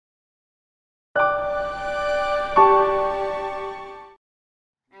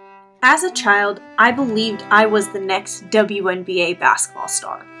As a child, I believed I was the next WNBA basketball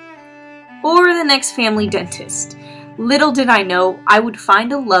star, or the next family dentist. Little did I know I would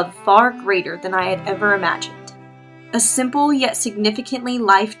find a love far greater than I had ever imagined. A simple yet significantly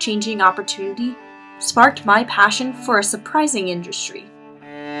life-changing opportunity sparked my passion for a surprising industry.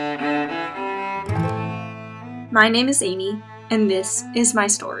 My name is Amy, and this is my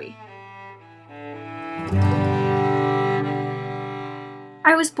story.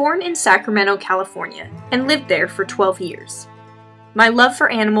 I was born in Sacramento, California, and lived there for 12 years. My love for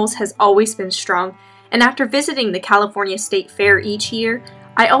animals has always been strong, and after visiting the California State Fair each year,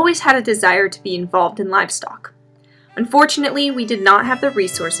 I always had a desire to be involved in livestock. Unfortunately, we did not have the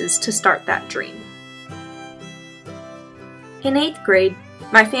resources to start that dream. In 8th grade,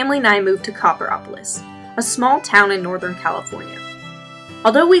 my family and I moved to Cooperatives, a small town in Northern California.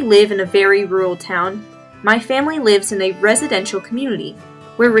 Although we live in a very rural town, my family lives in a residential community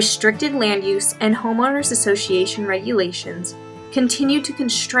where restricted land use and homeowners association regulations continue to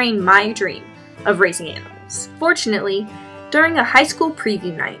constrain my dream of raising animals. Fortunately, during a high school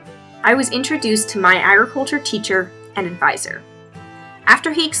preview night, I was introduced to my agriculture teacher and advisor.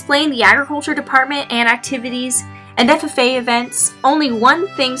 After he explained the agriculture department and activities and FFA events, only one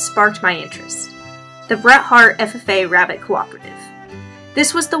thing sparked my interest: the Bret Hart FFA Rabbit Cooperative.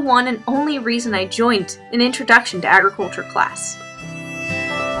 This was the one and only reason I joined an Introduction to Agriculture class.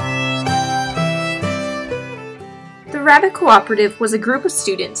 The Rabbit Cooperative was a group of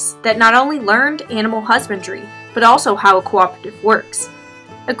students that not only learned animal husbandry, but also how a cooperative works.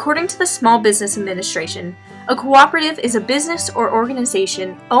 According to the Small Business Administration, a cooperative is a business or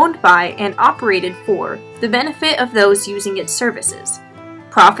organization owned by and operated for the benefit of those using its services.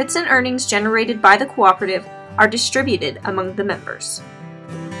 Profits and earnings generated by the cooperative are distributed among the members.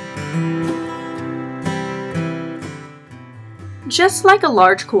 Just like a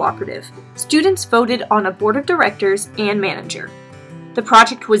large cooperative, students voted on a board of directors and manager. The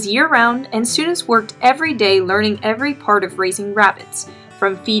project was year-round, and students worked every day learning every part of raising rabbits,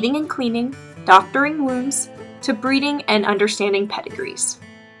 from feeding and cleaning, doctoring wounds, to breeding and understanding pedigrees.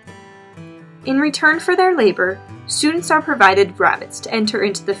 In return for their labor, students are provided rabbits to enter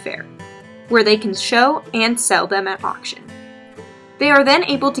into the fair, where they can show and sell them at auction. They are then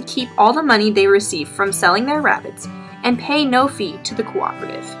able to keep all the money they receive from selling their rabbits and pay no fee to the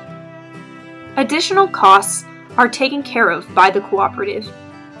cooperative. Additional costs are taken care of by the cooperative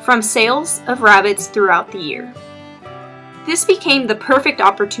from sales of rabbits throughout the year. This became the perfect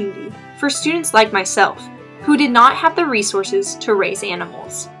opportunity for students like myself who did not have the resources to raise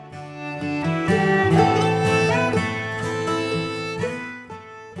animals.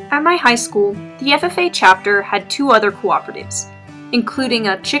 At my high school, the FFA chapter had 2 other cooperatives, including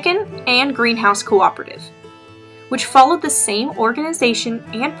a chicken and greenhouse cooperative, which followed the same organization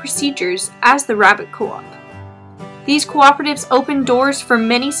and procedures as the rabbit co-op. These cooperatives opened doors for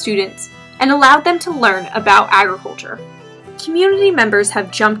many students and allowed them to learn about agriculture. Community members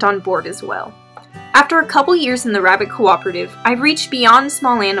have jumped on board as well. After a couple years in the rabbit cooperative, I reached beyond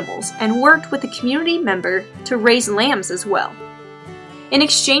small animals and worked with a community member to raise lambs as well. In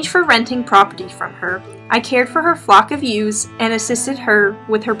exchange for renting property from her, I cared for her flock of ewes and assisted her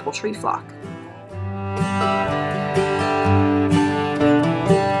with her poultry flock.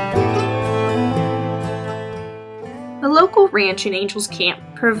 A local ranch in Angels Camp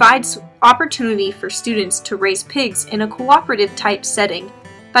provides opportunity for students to raise pigs in a cooperative-type setting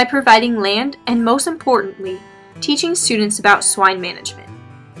by providing land and, most importantly, teaching students about swine management.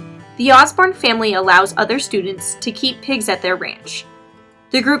 The Osborne family allows other students to keep pigs at their ranch.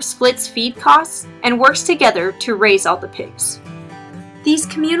 The group splits feed costs and works together to raise all the pigs. These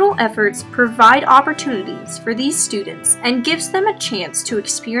communal efforts provide opportunities for these students and gives them a chance to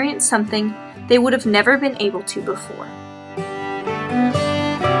experience something they would have never been able to before.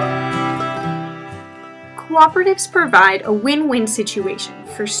 Cooperatives provide a win-win situation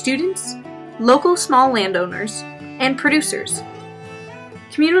for students, local small landowners, and producers.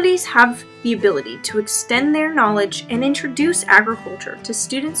 Communities have the ability to extend their knowledge and introduce agriculture to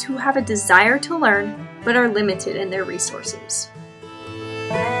students who have a desire to learn but are limited in their resources.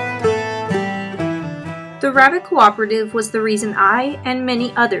 The Rabbit Cooperative was the reason I and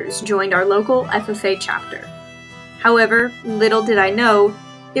many others joined our local FFA chapter. However, little did I know,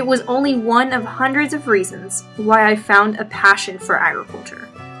 it was only one of hundreds of reasons why I found a passion for agriculture.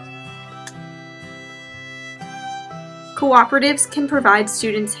 Cooperatives can provide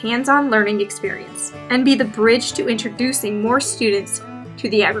students hands-on learning experience and be the bridge to introducing more students to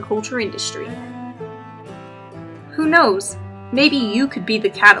the agriculture industry. Who knows? Maybe you could be the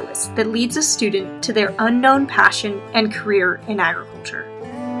catalyst that leads a student to their unknown passion and career in agriculture.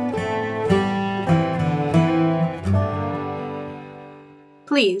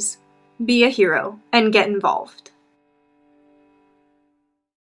 Please, be a hero and get involved.